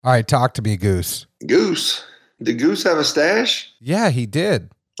All right, talk to me, Goose. Goose? Did Goose have a stash? Yeah, he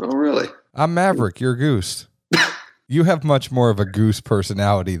did. Oh, really? I'm Maverick. You're Goose. You have much more of a Goose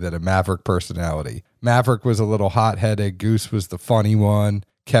personality than a Maverick personality. Maverick was a little hot-headed. Goose was the funny one,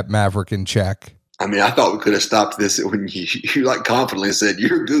 kept Maverick in check. I mean, I thought we could have stopped this when you like confidently said,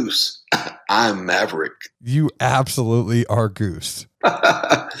 "You're Goose. I'm Maverick." You absolutely are Goose.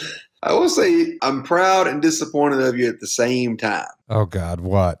 I will say I'm proud and disappointed of you at the same time. Oh, God,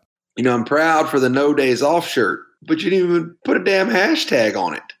 what? You know, I'm proud for the No Days Off shirt, but you didn't even put a damn hashtag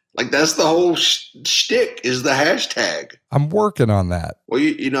on it. Like, that's the whole shtick is the hashtag. I'm working on that. Well,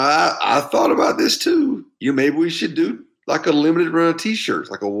 you know, I thought about this too. Maybe we should do like a limited run of T-shirts,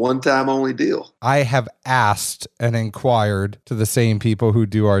 like a one-time only deal. I have asked and inquired to the same people who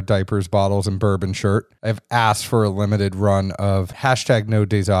do our diapers, bottles, and bourbon shirt. I've asked for a limited run of hashtag No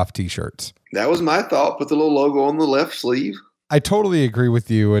Days Off T-shirts. That was my thought. Put the little logo on the left sleeve. I totally agree with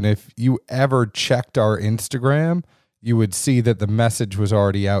you. And if you ever checked our Instagram, you would see that the message was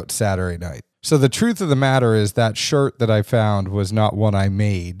already out Saturday night. So the truth of the matter is that shirt that I found was not one I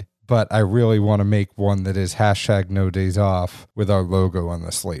made, but I really want to make one that is hashtag No Days Off with our logo on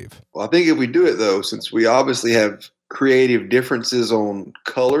the sleeve. Well, I think if we do it, though, since we obviously have creative differences on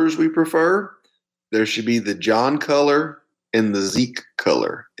colors we prefer, there should be the John color and the Zeke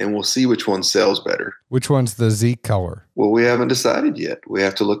color, and we'll see which one sells better. Which one's the Zeke color? Well, we haven't decided yet. We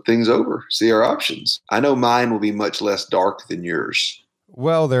have to look things over, see our options. I know mine will be much less dark than yours.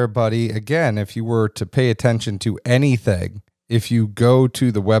 Well, there, buddy. Again, if you were to pay attention to anything, if you go to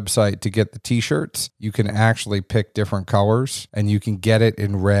the website to get the T-shirts, you can actually pick different colors, and you can get it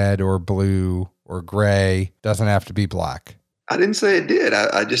in red or blue or gray. Doesn't have to be black. I didn't say it did.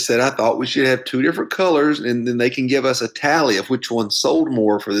 I just said I thought we should have two different colors, and then they can give us a tally of which one sold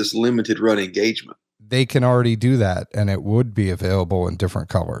more for this limited run engagement. They can already do that, and it would be available in different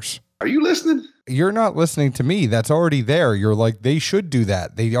colors. Are you listening? You're not listening to me. That's already there. You're like, they should do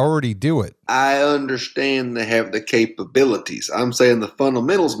that. They already do it. I understand they have the capabilities. I'm saying the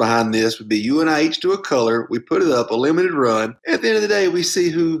fundamentals behind this would be you and I each do a color. We put it up, a limited run. At the end of the day, we see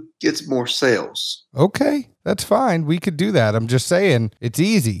who gets more sales. Okay, that's fine. We could do that. I'm just saying it's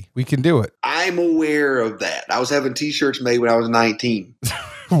easy. We can do it. I'm aware of that. I was having T-shirts made when I was 19.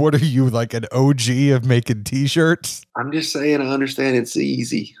 What are you, like an OG of making T-shirts? I'm just saying I understand it's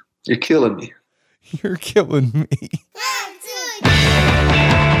easy. You're killing me. You're killing me.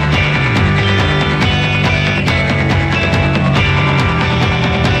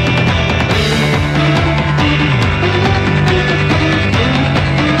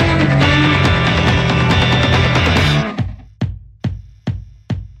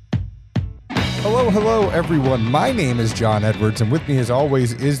 Hello, everyone. My name is John Edwards, and with me, as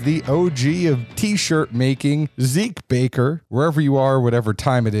always, is the OG of T-shirt making, Zeke Baker. Wherever you are, whatever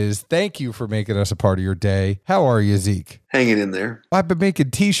time it is, thank you for making us a part of your day. How are you, Zeke? Hanging in there. I've been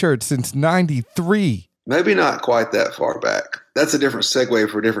making T-shirts since '93. Maybe not quite that far back. That's a different segue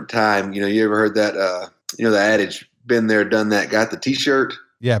for a different time. You know, you ever heard that, the adage, been there, done that, got the T-shirt?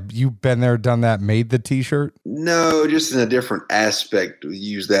 Yeah, you've been there, done that, made the T-shirt? No, just in a different aspect. We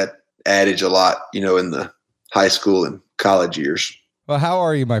use that adage a lot, in the high school and college years. Well, how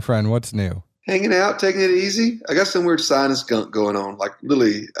are you, my friend? What's new? Hanging out, taking it easy. I got some weird sinus gunk going on. Like,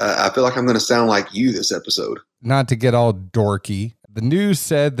 literally, I feel like I'm going to sound like you this episode. Not to get all dorky, the news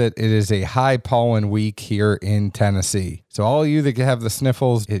said that it is a high pollen week here in Tennessee. So all you that have the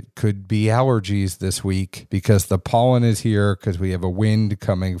sniffles, it could be allergies this week because the pollen is here because we have a wind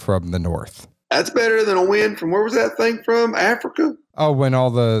coming from the north. That's better than a wind from, where was that thing from? Africa? Oh, when all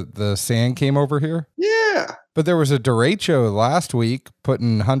the sand came over here? Yeah. But there was a derecho last week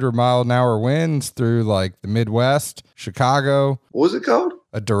putting 100-mile-an-hour winds through like the Midwest, Chicago. What was it called?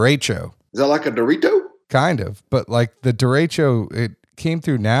 A derecho. Is that like a Dorito? Kind of. But like the derecho, it came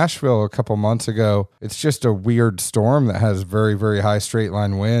through Nashville a couple months ago. It's just a weird storm that has very, very high straight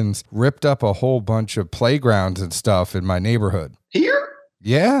line winds. Ripped up a whole bunch of playgrounds and stuff in my neighborhood. Here?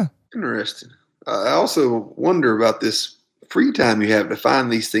 Yeah. Interesting. I also wonder about this free time you have to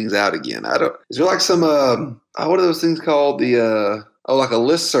find these things out again. Is there like some, what are those things called? Like a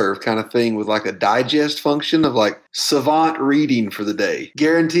listserv kind of thing with like a digest function of like savant reading for the day.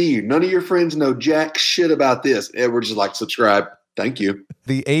 Guarantee you, none of your friends know jack shit about this. We're just like, subscribe. Thank you.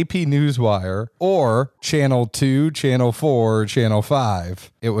 The AP Newswire or Channel 2, Channel 4, Channel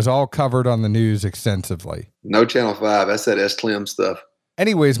 5. It was all covered on the news extensively. No Channel 5. That's that S-Clim stuff.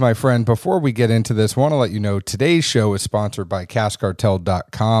 Anyways, my friend, before we get into this, I want to let you know today's show is sponsored by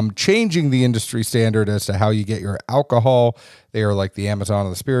CashCartel.com, changing the industry standard as to how you get your alcohol They are like the Amazon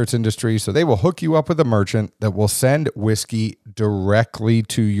of the spirits industry. So they will hook you up with a merchant that will send whiskey directly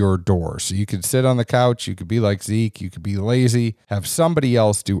to your door. So you could sit on the couch. You could be like Zeke. You could be lazy. Have somebody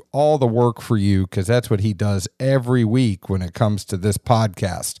else do all the work for you, because that's what he does every week when it comes to this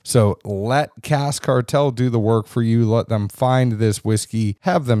podcast. So let Cask Cartel do the work for you. Let them find this whiskey.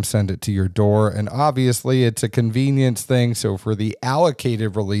 Have them send it to your door. And obviously, it's a convenience thing. So for the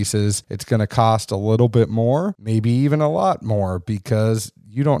allocated releases, it's going to cost a little bit more, maybe even a lot more, because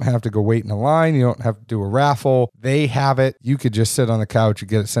you don't have to go wait in a line. You don't have to do a raffle. They have it. You could just sit on the couch and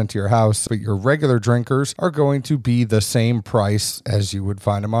get it sent to your house. But your regular drinkers are going to be the same price as you would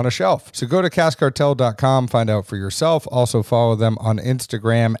find them on a shelf. So go to caskcartel.com, find out for yourself. Also follow them on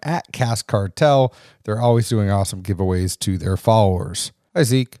Instagram at Cask Cartel. They're always doing awesome giveaways to their followers. Hi,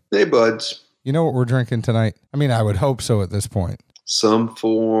 Zeke. Hey, buds. You know what we're drinking tonight? I mean, I would hope so at this point. Some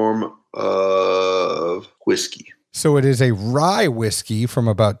form of whiskey. So it is a rye whiskey from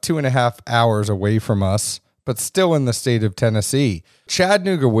about 2.5 hours away from us, but still in the state of Tennessee.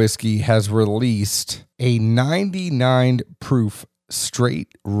 Chattanooga Whiskey has released a 99 proof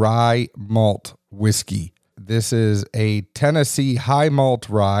straight rye malt whiskey. This is a Tennessee high malt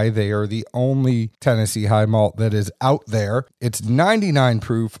rye. They are the only Tennessee high malt that is out there. It's 99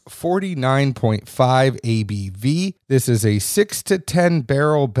 proof, 49.5 ABV. This is a 6 to 10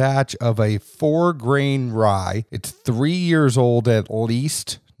 barrel batch of a 4-grain rye. It's 3 years old at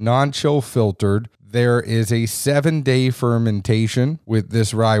least, non-chill filtered. There is a 7-day fermentation with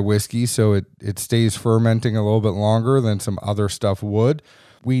this rye whiskey, so it stays fermenting a little bit longer than some other stuff would.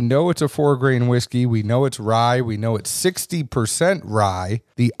 We know it's a 4-grain whiskey. We know it's rye. We know it's 60% rye.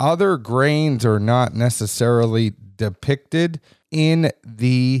 The other grains are not necessarily depicted in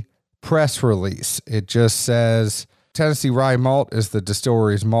the press release. It just says Tennessee Rye Malt is the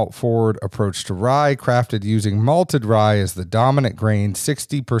distillery's malt-forward approach to rye, crafted using malted rye as the dominant grain,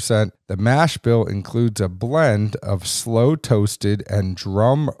 60%. The mash bill includes a blend of slow-toasted and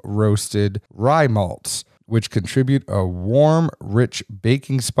drum-roasted rye malts, which contribute a warm, rich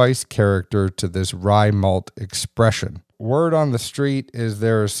baking spice character to this rye malt expression. Word on the street is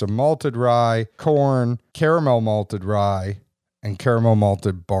there is some malted rye, corn, caramel malted rye, and caramel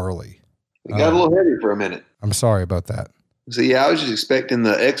malted barley. It got a little heavy for a minute. I'm sorry about that. So yeah, I was just expecting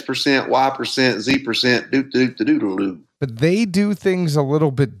the X%, Y%, Z%, doodle-doo. But they do things a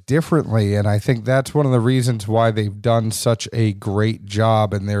little bit differently, and I think that's one of the reasons why they've done such a great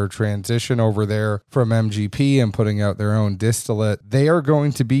job in their transition over there from MGP and putting out their own distillate. They are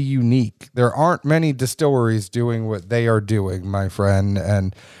going to be unique. There aren't many distilleries doing what they are doing, my friend,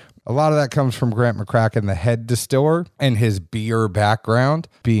 and a lot of that comes from Grant McCracken, the head distiller, and his beer background,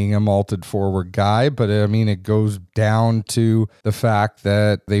 being a malted forward guy. But I mean, it goes down to the fact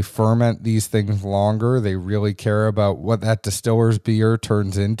that they ferment these things longer. They really care about what that distiller's beer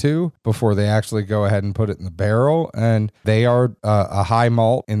turns into before they actually go ahead and put it in the barrel. And they are a high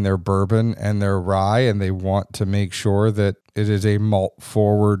malt in their bourbon and their rye, and they want to make sure that it is a malt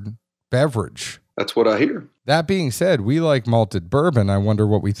forward beverage. That's what I hear. That being said, we like malted bourbon. I wonder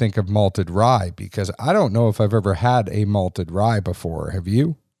what we think of malted rye, because I don't know if I've ever had a malted rye before. Have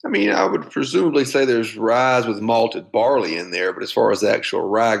you? I mean, I would presumably say there's rye with malted barley in there, but as far as the actual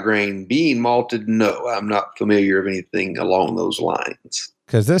rye grain being malted, no, I'm not familiar of anything along those lines.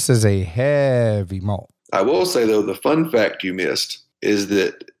 Because this is a heavy malt. I will say, though, the fun fact you missed is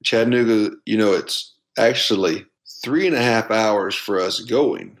that Chattanooga, it's actually 3.5 hours for us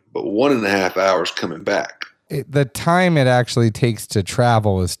going, but 1.5 hours coming back. The time it actually takes to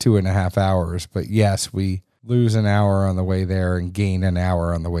travel is 2.5 hours. But yes, we lose an hour on the way there and gain an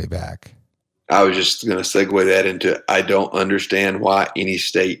hour on the way back. I was just going to segue that into, I don't understand why any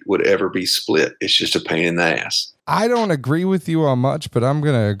state would ever be split. It's just a pain in the ass. I don't agree with you on much, but I'm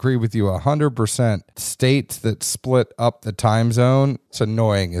going to agree with you 100%. States that split up the time zone, it's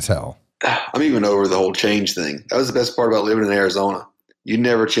annoying as hell. I'm even over the whole change thing. That was the best part about living in Arizona. You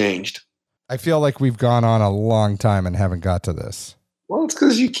never changed. I feel like we've gone on a long time and haven't got to this. Well, it's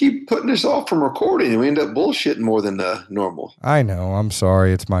because you keep putting us off from recording and we end up bullshitting more than normal. I know. I'm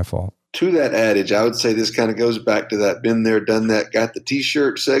sorry. It's my fault. To that adage, I would say this kind of goes back to that been there, done that, got the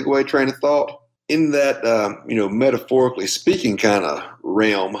t-shirt segue train of thought. In that, metaphorically speaking kind of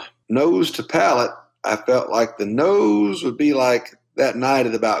realm, nose to palate, I felt like the nose would be like that night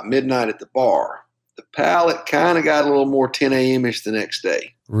at about midnight at the bar. The palate kind of got a little more 10 a.m.-ish the next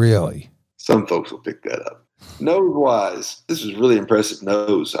day. Really? Some folks will pick that up. Nose-wise, this was really impressive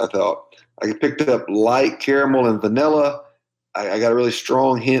nose, I thought. I picked up light caramel and vanilla. I got a really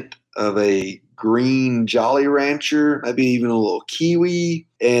strong hint of a green Jolly Rancher, maybe even a little kiwi,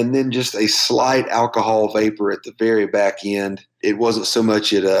 and then just a slight alcohol vapor at the very back end. It wasn't so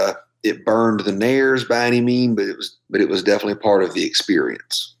much it burned the nares by any mean, but it was definitely part of the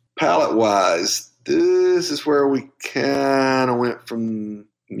experience. Palate wise, this is where we kind of went from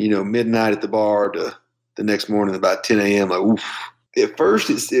midnight at the bar to the next morning about 10 a.m. Like, oof. At first,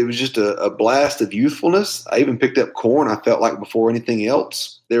 it was just a blast of youthfulness. I even picked up corn, I felt like, before anything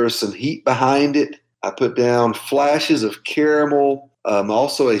else. There was some heat behind it. I put down flashes of caramel,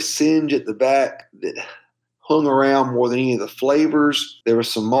 also a singe at the back that hung around more than any of the flavors. There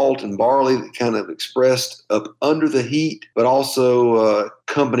was some malt and barley that kind of expressed up under the heat, but also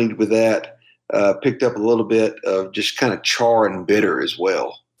accompanied with that, picked up a little bit of just kind of char and bitter as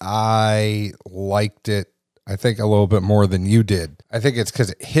well. I liked it, I think, a little bit more than you did. I think it's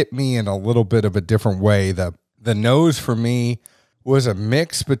because it hit me in a little bit of a different way. The nose for me was a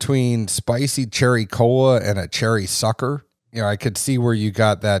mix between spicy cherry cola and a cherry sucker. I could see where you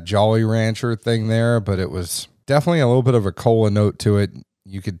got that Jolly Rancher thing there, but it was definitely a little bit of a cola note to it.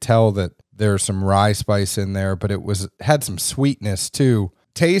 You could tell that there's some rye spice in there, but it had some sweetness too.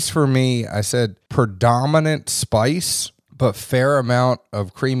 Taste for me, I said predominant spice, but fair amount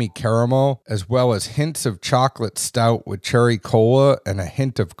of creamy caramel, as well as hints of chocolate stout with cherry cola and a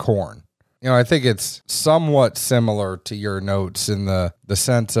hint of corn. I think it's somewhat similar to your notes in the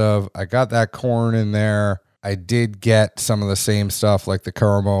sense of I got that corn in there. I did get some of the same stuff like the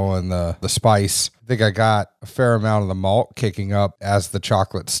caramel and the spice. I think I got a fair amount of the malt kicking up as the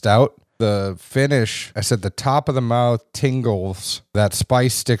chocolate stout. The finish, I said the top of the mouth tingles, that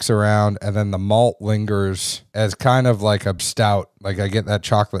spice sticks around, and then the malt lingers as kind of like a stout. Like I get that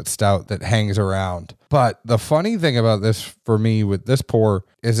chocolate stout that hangs around. But the funny thing about this for me with this pour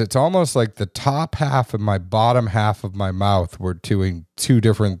is it's almost like the top half and my bottom half of my mouth were doing two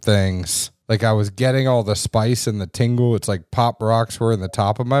different things. Like I was getting all the spice and the tingle. It's like Pop Rocks were in the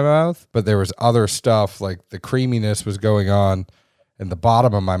top of my mouth, but there was other stuff like the creaminess was going on in the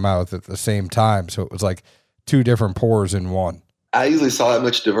bottom of my mouth at the same time. So it was like two different pours in one. I usually saw that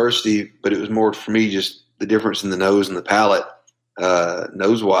much diversity, but it was more for me just the difference in the nose and the palate.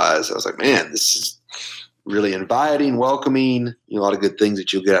 Nose-wise, I was like, man, this is really inviting, welcoming, a lot of good things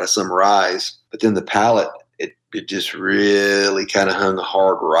that you'll get out of some ryes. But then the palate, it just really kind of hung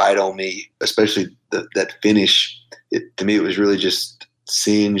hard right on me, especially that finish. To me, it was really just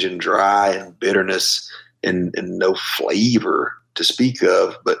singe and dry and bitterness and no flavor to speak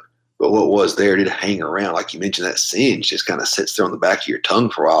of, but what was there did hang around. Like you mentioned, that singe just kind of sits there on the back of your tongue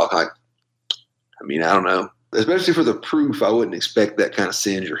for a while. I don't know. Especially for the proof, I wouldn't expect that kind of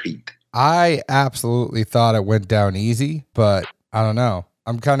singe or heat. I absolutely thought it went down easy, but I don't know.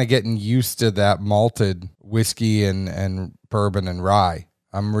 I'm kind of getting used to that malted whiskey and bourbon and rye.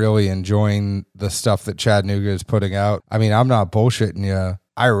 I'm really enjoying the stuff that Chattanooga is putting out. I'm not bullshitting you.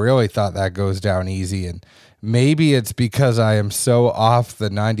 I really thought that goes down easy, and maybe it's because I am so off the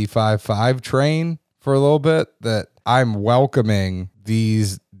 95.5 train for a little bit that I'm welcoming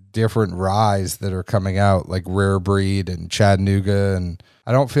these different ryes that are coming out, like Rare Breed and Chattanooga, and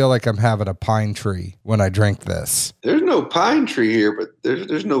I don't feel like I'm having a pine tree when I drink this. There's no pine tree here, but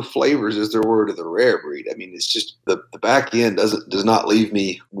there's no flavors as there were to the Rare Breed. It's just the back end does not leave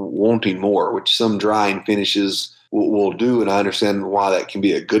me wanting more, which some drying finishes will do, and I understand why that can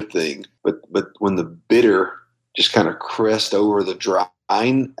be a good thing. But when the bitter just kind of crest over the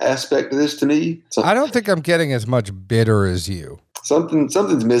drying aspect of this to me, I don't think I'm getting as much bitter as you.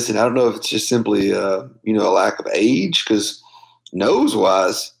 Something's missing. I don't know if it's just simply a lack of age, because nose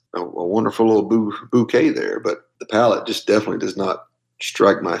wise, a wonderful little bouquet there, but the palate just definitely does not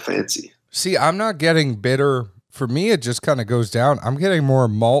strike my fancy. See, I'm not getting bitter. For me, it just kind of goes down. I'm getting more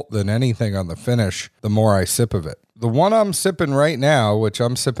malt than anything on the finish the more I sip of it. The one I'm sipping right now, which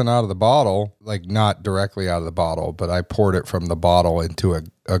I'm sipping out of the bottle, like not directly out of the bottle, but I poured it from the bottle into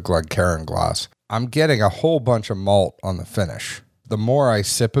a Glencairn glass. I'm getting a whole bunch of malt on the finish. The more I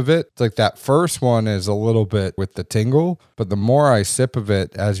sip of it, it's like that first one is a little bit with the tingle, but the more I sip of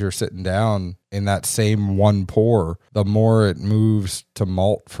it as you're sitting down in that same one pour, the more it moves to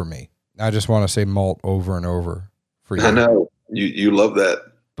malt for me. I just want to say malt over and over for you. I know. You love that.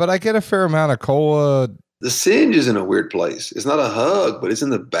 But I get a fair amount of cola. The singe is in a weird place. It's not a hug, but it's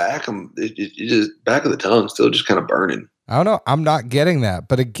in the back. It just back of the tongue, still just kind of burning. I don't know. I'm not getting that.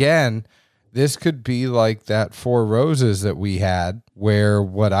 But again, this could be like that Four Roses that we had, where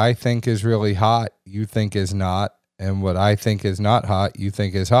what I think is really hot, you think is not, and what I think is not hot, you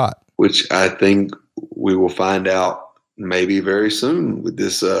think is hot. Which I think we will find out maybe very soon with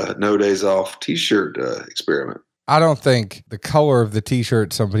this No Days Off t-shirt experiment. I don't think the color of the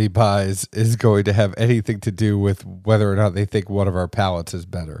t-shirt somebody buys is going to have anything to do with whether or not they think one of our pallets is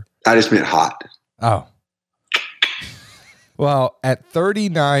better. I just meant hot. Oh. Well, at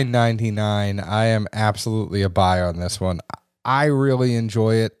 $39.99, I am absolutely a buy on this one. I really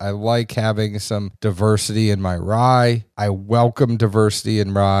enjoy it. I like having some diversity in my rye. I welcome diversity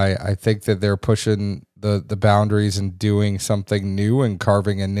in rye. I think that they're pushing the boundaries and doing something new and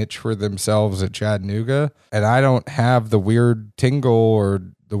carving a niche for themselves at Chattanooga. And I don't have the weird tingle or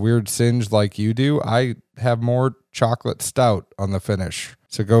the weird singe like you do. I have more chocolate stout on the finish.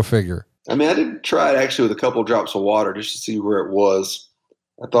 So go figure. I mean, I did try it actually with a couple drops of water just to see where it was.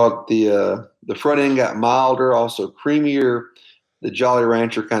 I thought the front end got milder, also creamier. The Jolly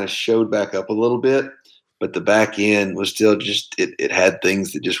Rancher kind of showed back up a little bit, but the back end was still just, it had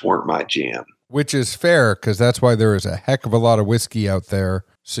things that just weren't my jam. Which is fair, because that's why there is a heck of a lot of whiskey out there,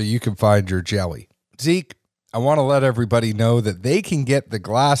 so you can find your jelly. Zeke, I want to let everybody know that they can get the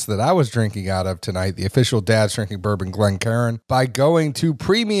glass that I was drinking out of tonight, the official Dad's Drinking Bourbon Glencairn, by going to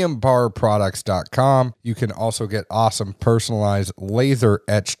premiumbarproducts.com. You can also get awesome personalized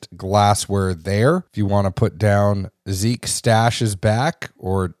laser-etched glassware there. If you want to put down Zeke Stash's back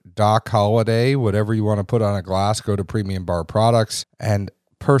or Doc Holiday, whatever you want to put on a glass, go to Premium Bar Products and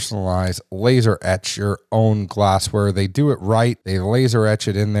personalize, laser etch your own glassware. They do it right. They laser etch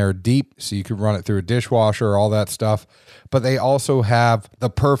it in there deep so you can run it through a dishwasher, all that stuff. But they also have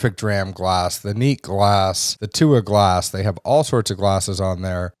the perfect dram glass, the neat glass, the Tua glass. They have all sorts of glasses on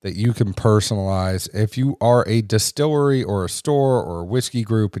there that you can personalize. If you are a distillery or a store or a whiskey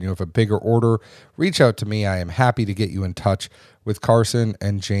group and you have a bigger order, reach out to me. I am happy to get you in touch with Carson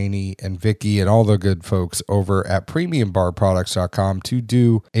and Janie and Vicky and all the good folks over at premiumbarproducts.com to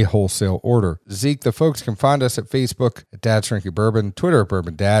do a wholesale order. Zeke, the folks can find us at Facebook at Dad's Drinking Bourbon, Twitter at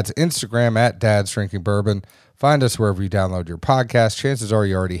Bourbon Dads, Instagram at Dad's Drinking Bourbon. Find us wherever you download your podcast. Chances are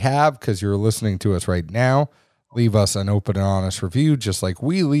you already have because you're listening to us right now. Leave us an open and honest review, just like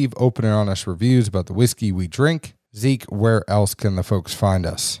we leave open and honest reviews about the whiskey we drink. Zeke, where else can the folks find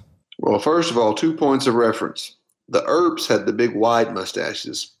us? Well, first of all, 2 points of reference. The Earps had the big wide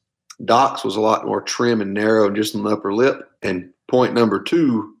mustaches. Doc's was a lot more trim and narrow and just on the upper lip. And point number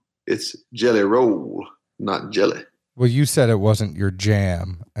 2, it's Jelly Roll, not jelly. Well, you said it wasn't your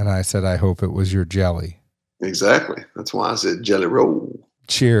jam, and I said I hope it was your jelly. Exactly. That's why I said Jelly Roll.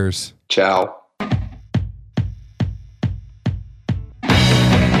 Cheers. Ciao.